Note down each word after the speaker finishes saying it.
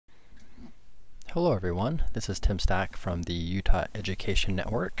Hello everyone, this is Tim Stack from the Utah Education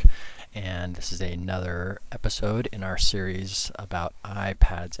Network, and this is another episode in our series about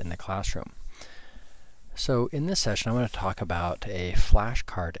iPads in the classroom. So in this session I want to talk about a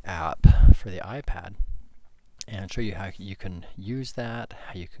flashcard app for the iPad and show you how you can use that,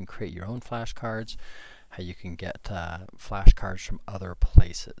 how you can create your own flashcards, how you can get flashcards from other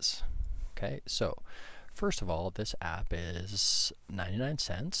places. Okay, so first of all, this app is 99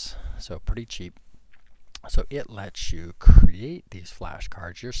 cents, so pretty cheap. So it lets you create these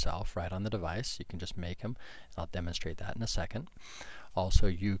flashcards yourself right on the device. You can just make them. I'll demonstrate that in a second. Also,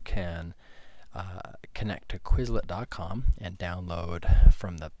 you can connect to Quizlet.com and download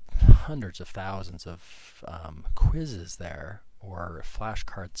from the hundreds of thousands of quizzes there, or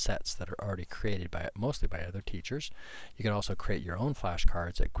flashcard sets that are already created mostly by other teachers. You can also create your own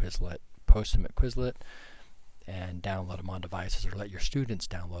flashcards at Quizlet, post them at Quizlet, and download them on devices, or let your students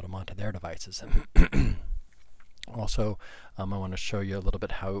download them onto their devices. Also, I want to show you a little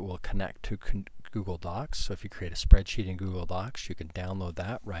bit how it will connect to Google Docs. So if you create a spreadsheet in Google Docs, you can download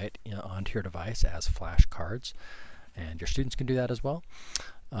that right onto your device as flashcards, and your students can do that as well.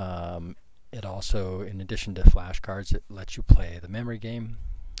 It also, in addition to flashcards, it lets you play the memory game.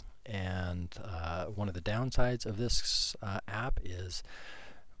 And one of the downsides of this app is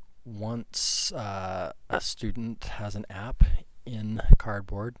once a student has an app in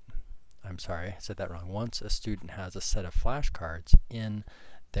Cardboard, I'm sorry, I said that wrong. Once a student has a set of flashcards in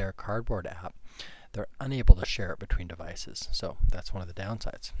their Cardboard app, they're unable to share it between devices. So that's one of the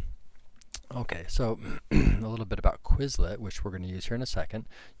downsides. Okay, so a little bit about Quizlet, which we're going to use here in a second.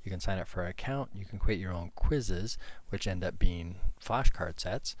 You can sign up for an account. You can create your own quizzes, which end up being flashcard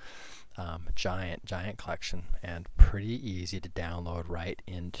sets. Giant collection, and pretty easy to download right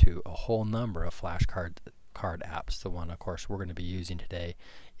into a whole number of flashcard apps. The one, of course, we're going to be using today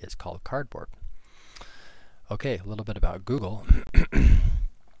is called Cardboard. Okay, a little bit about Google.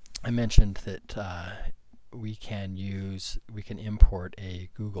 I mentioned that we can import a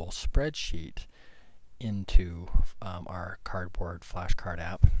Google spreadsheet into our Cardboard flashcard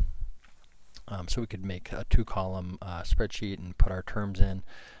app. So we could make a 2-column spreadsheet and put our terms in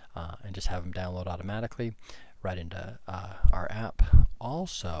and just have them download automatically right into our app.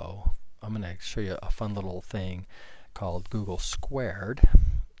 Also, I'm going to show you a fun little thing called Google Squared,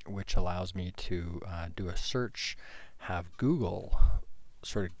 which allows me to do a search, have Google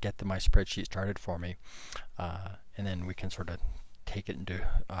sort of get my spreadsheet started for me, and then we can sort of take it into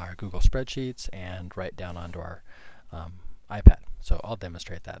our Google Spreadsheets and write down onto our iPad. So I'll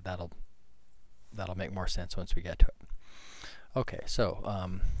demonstrate that. That'll make more sense once we get to it. Okay, so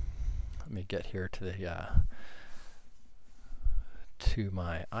let me get here to the to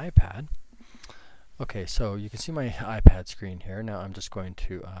my iPad. Okay, so you can see my iPad screen here. Now I'm just going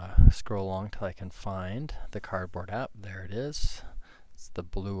to scroll along till I can find the Cardboard app. There it is. It's the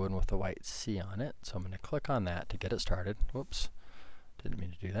blue one with the white C on it. So I'm going to click on that to get it started. Whoops, didn't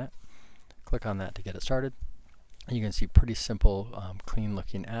mean to do that. Click on that to get it started. And you can see pretty simple, clean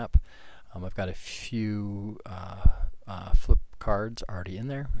looking app. I've got a few flip cards already in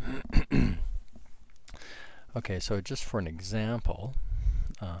there. Okay, so just for an example,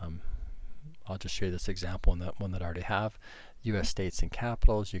 I'll just show you this example, and that one that I already have. U.S. states and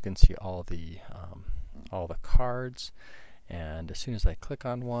capitals. You can see all the cards, and as soon as I click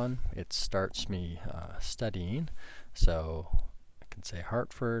on one, it starts me studying. So I can say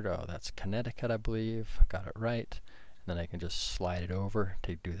Hartford. Oh, that's Connecticut, I believe. Got it right. And then I can just slide it over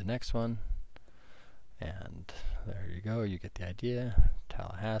to do the next one. And there you go. You get the idea.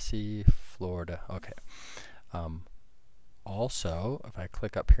 Tallahassee, Florida. Okay. Also, if I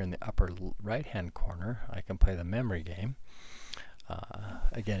click up here in the upper right-hand corner, I can play the memory game.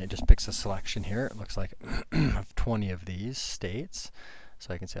 Again, it just picks a selection here. It looks like of 20 of these states.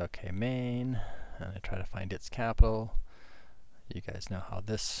 So I can say, okay, Maine, and I try to find its capital. You guys know how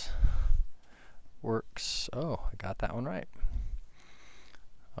this works. Oh, I got that one right.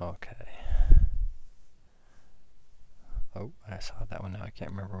 Okay. Oh, I saw that one now. I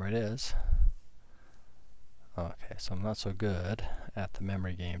can't remember where it is. Okay, so I'm not so good at the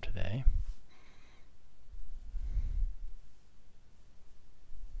memory game today.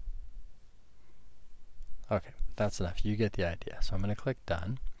 Okay, that's enough. You get the idea. So I'm going to click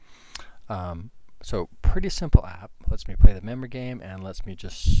Done. So pretty simple app. Lets me play the memory game and lets me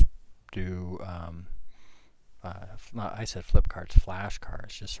just do, I said flip cards,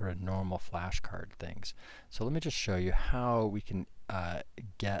 flashcards, just sort of normal flashcard things. So let me just show you how we can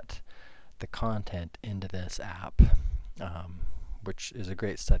get the content into this app, which is a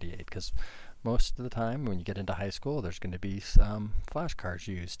great study aid, because most of the time when you get into high school, there's going to be some flashcards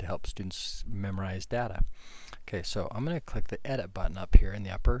used to help students memorize data. Okay, so I'm going to click the edit button up here in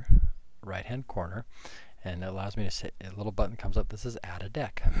the upper right hand corner, and it allows me to say, a little button comes up that says add a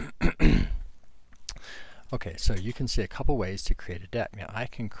deck. Okay, so you can see a couple ways to create a deck. Now I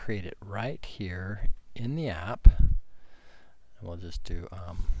can create it right here in the app, and we'll just do,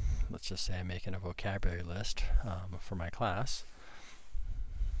 let's just say I'm making a vocabulary list for my class.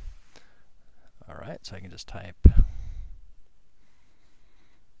 Alright, so I can just type,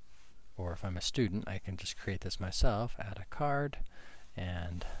 or if I'm a student, I can just create this myself, add a card,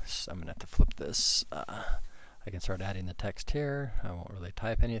 and so I'm going to have to flip this. I can start adding the text here. I won't really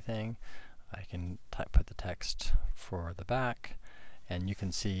type anything. I can put the text for the back, and you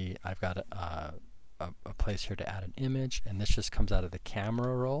can see I've got a place here to add an image, and this just comes out of the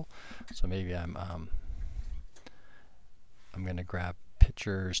camera roll. So maybe I'm going to grab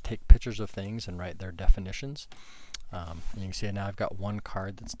pictures, take pictures of things, and write their definitions. You can see now I've got one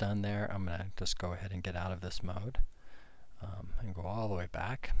card that's done there. I'm going to just go ahead and get out of this mode and go all the way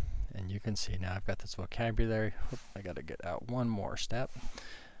back, and you can see now I've got this vocabulary. I got to get out one more step.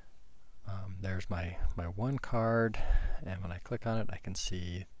 There's my one card, and when I click on it, I can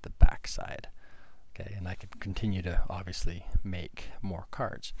see the back side. Okay, and I can continue to obviously make more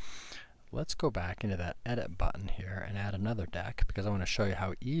cards. Let's go back into that edit button here and add another deck, because I want to show you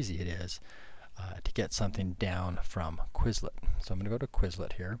how easy it is to get something down from Quizlet. So I'm going to go to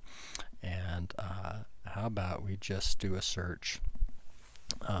Quizlet here, and how about we just do a search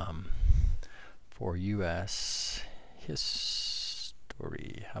for U.S.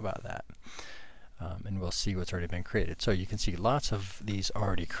 history. How about that? And we'll see what's already been created. So you can see lots of these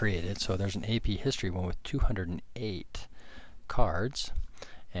already created. So there's an AP history one with 208 cards,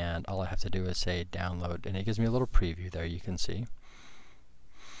 and all I have to do is say download, and it gives me a little preview there, you can see.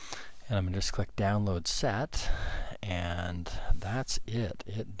 And I'm going to just click download set, and that's it.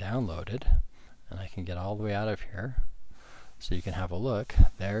 It downloaded, and I can get all the way out of here so you can have a look.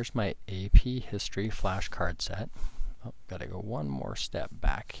 There's my AP history flashcard set. Oh, got to go one more step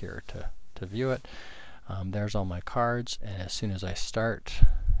back here to view it. There's all my cards, and as soon as I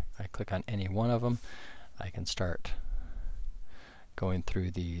click on any one of them, I can start going through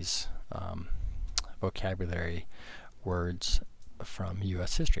these vocabulary words from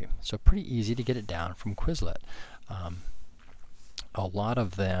U.S. history. So pretty easy to get it down from Quizlet. A lot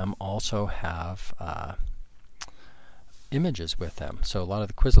of them also have images with them. So a lot of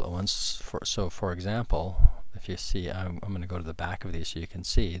the Quizlet ones, for example, if you see, I'm going to go to the back of these so you can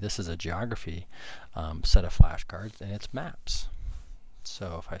see, this is a geography set of flashcards, and it's maps.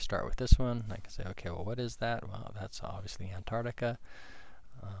 So if I start with this one, I can say, okay, well, what is that? Well, that's obviously Antarctica.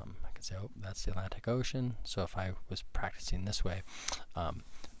 I can say, oh, that's the Atlantic Ocean. So if I was practicing this way,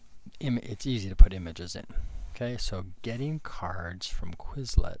 it's easy to put images in. Okay, so getting cards from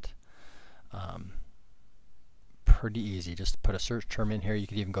Quizlet, pretty easy. Just put a search term in here. You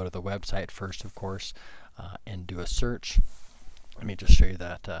could even go to the website first, of course, and do a search. Let me just show you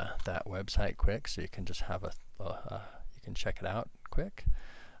that that website quick, so you can just have you can check it out quick.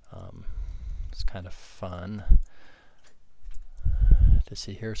 It's kind of fun to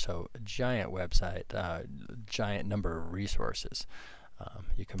see here. So giant website, giant number of resources.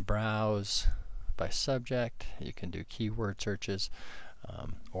 You can browse by subject, you can do keyword searches,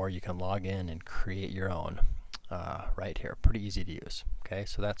 or you can log in and create your own right here. Pretty easy to use. Okay,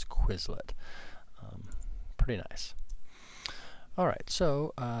 so that's Quizlet. Pretty nice. Alright,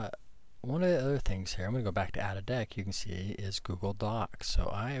 so one of the other things here, I'm going to go back to add a deck, you can see is Google Docs. So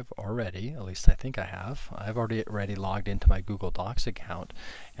I've already, at least I think I have, I've already logged into my Google Docs account,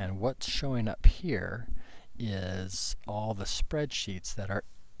 and what's showing up here is all the spreadsheets that are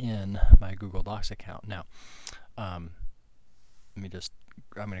in my Google Docs account. Now, I'm going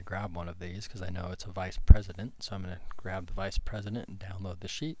to grab one of these because I know it's a vice president, so I'm going to grab the vice president and download the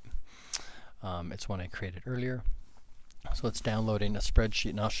sheet. It's one I created earlier. So it's downloading a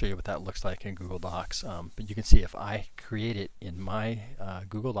spreadsheet, and I'll show you what that looks like in Google Docs. But you can see if I create it in my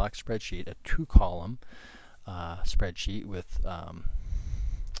Google Docs spreadsheet, a 2-column spreadsheet with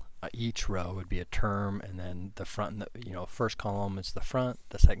each row would be a term, and then the front, first column is the front,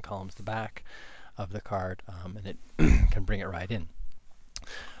 the second column is the back of the card, and it can bring it right in.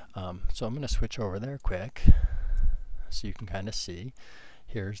 So I'm going to switch over there quick so you can kind of see.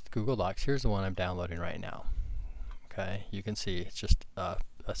 Here's the Google Docs. Here's the one I'm downloading right now. Okay, you can see it's just a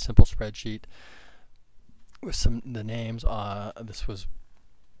simple spreadsheet with the names.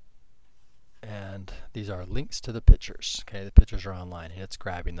 And these are links to the pictures. Okay, the pictures are online, and it's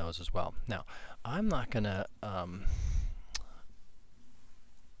grabbing those as well. Now, I'm not going to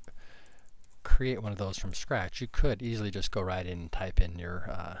create one of those from scratch, you could easily just go right in and type in your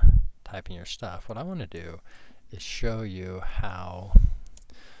stuff. What I want to do is show you how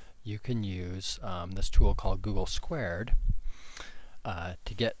you can use this tool called Google Squared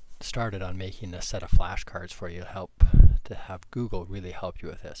to get started on making a set of flashcards for you to have Google really help you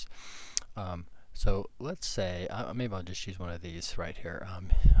with this. So let's say, maybe I'll just use one of these right here.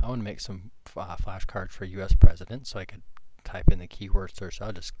 I want to make some flashcards for US presidents, so I could type in the keyword search. So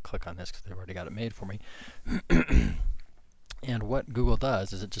I'll just click on this because they've already got it made for me. And what Google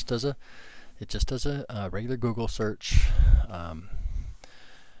does is it just does a regular Google search,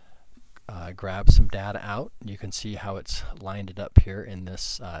 grabs some data out. You can see how it's lined it up here in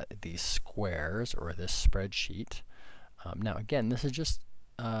this these squares or this spreadsheet. Now again, this is just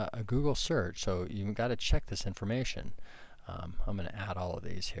a Google search, so you've got to check this information. I'm going to add all of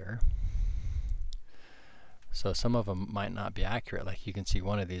these here. So some of them might not be accurate. Like you can see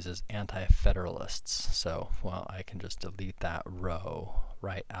one of these is anti-federalists. So, well, I can just delete that row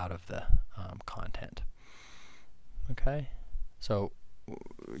right out of the content. Okay, so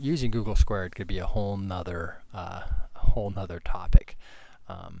using Google Squared could be a whole nother topic.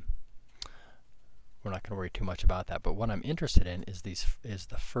 We're not going to worry too much about that, but what I'm interested in is the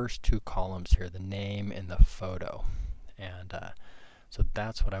first two columns here, the name and the photo, and so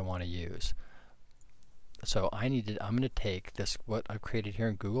that's what I want to use. So I'm going to take this, what I've created here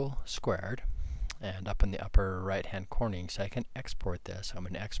in Google Squared, and up in the upper right hand corner, so I can export this. I'm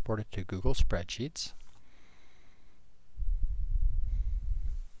going to export it to Google Spreadsheets.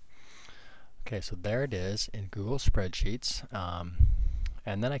 Okay, so there it is in Google Spreadsheets.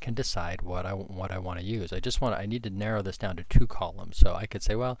 And then I can decide what I want to use. I need to narrow this down to two columns. So I could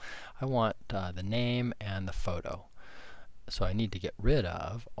say, well, I want the name and the photo. So I need to get rid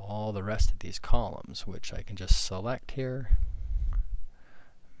of all the rest of these columns, which I can just select here.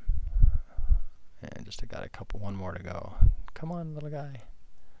 And just I got one more to go. Come on, little guy.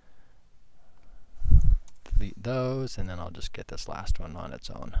 Delete those, and then I'll just get this last one on its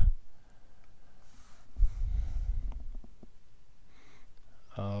own.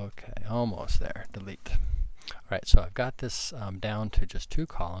 Okay, almost there. Delete. Alright, so I've got this down to just two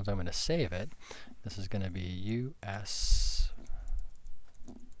columns. I'm going to save it. This is going to be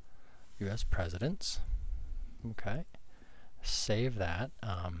US presidents. Okay, save that.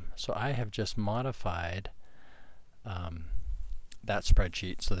 So I have just modified that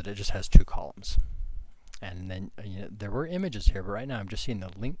spreadsheet so that it just has two columns. And then there were images here, but right now I'm just seeing the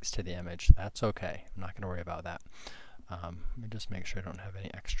links to the image. That's okay. I'm not going to worry about that. Let me just make sure I don't have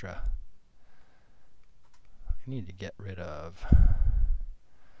any extra. I need to get rid of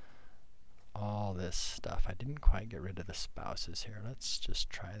all this stuff. I didn't quite get rid of the spouses here. Let's just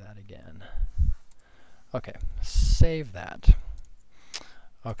try that again. Okay, save that.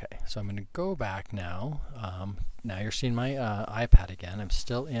 Okay, so I'm going to go back now. Now you're seeing my iPad again. I'm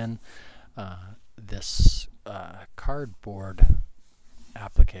still in this cardboard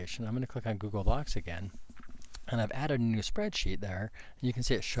application. I'm going to click on Google Docs again. And I've added a new spreadsheet there. And you can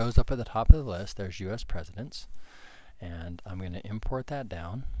see it shows up at the top of the list. There's US presidents. And I'm going to import that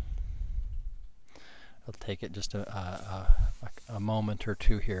down. It'll take it just a moment or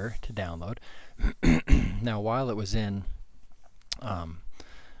two here to download. Now, while it was in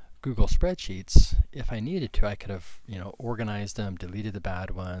Google Spreadsheets, if I needed to, I could have organized them, deleted the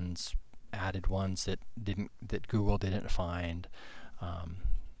bad ones, added ones that Google didn't find.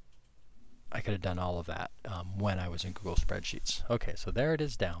 I could have done all of that when I was in Google Spreadsheets. Okay, so there it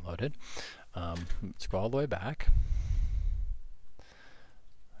is downloaded. Let's go all the way back.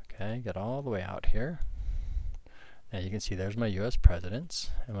 Okay, get all the way out here. Now you can see there's my US presidents,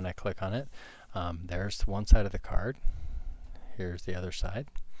 and when I click on it, there's one side of the card. Here's the other side.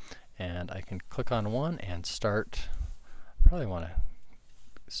 And I can click on one and start. Probably want to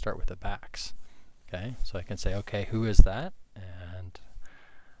start with the backs. Okay, so I can say, okay, who is that? And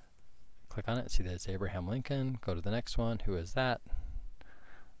click on it, see that it's Abraham Lincoln. Go to the next one, who is that?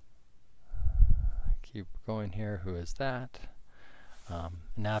 Keep going here, who is that?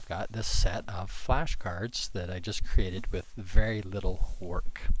 Now I've got this set of flashcards that I just created with very little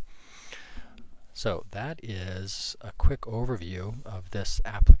work. So that is a quick overview of this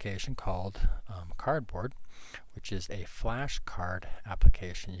application called Cardboard, which is a flashcard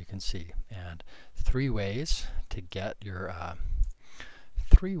application you can see, and three ways to get your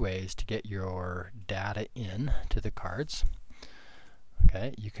data in to the cards.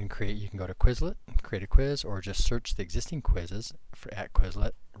 Okay, you can go to Quizlet, create a quiz, or just search the existing quizzes at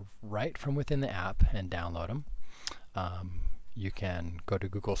Quizlet right from within the app and download them. You can go to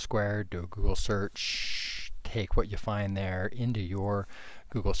Google Squared, do a Google search, take what you find there into your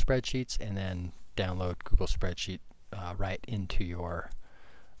Google Spreadsheets and then download Google Spreadsheet right into your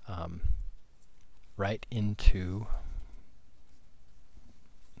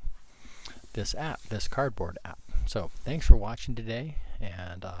this app, this cardboard app. So thanks for watching today,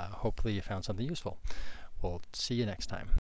 and hopefully you found something useful. We'll see you next time.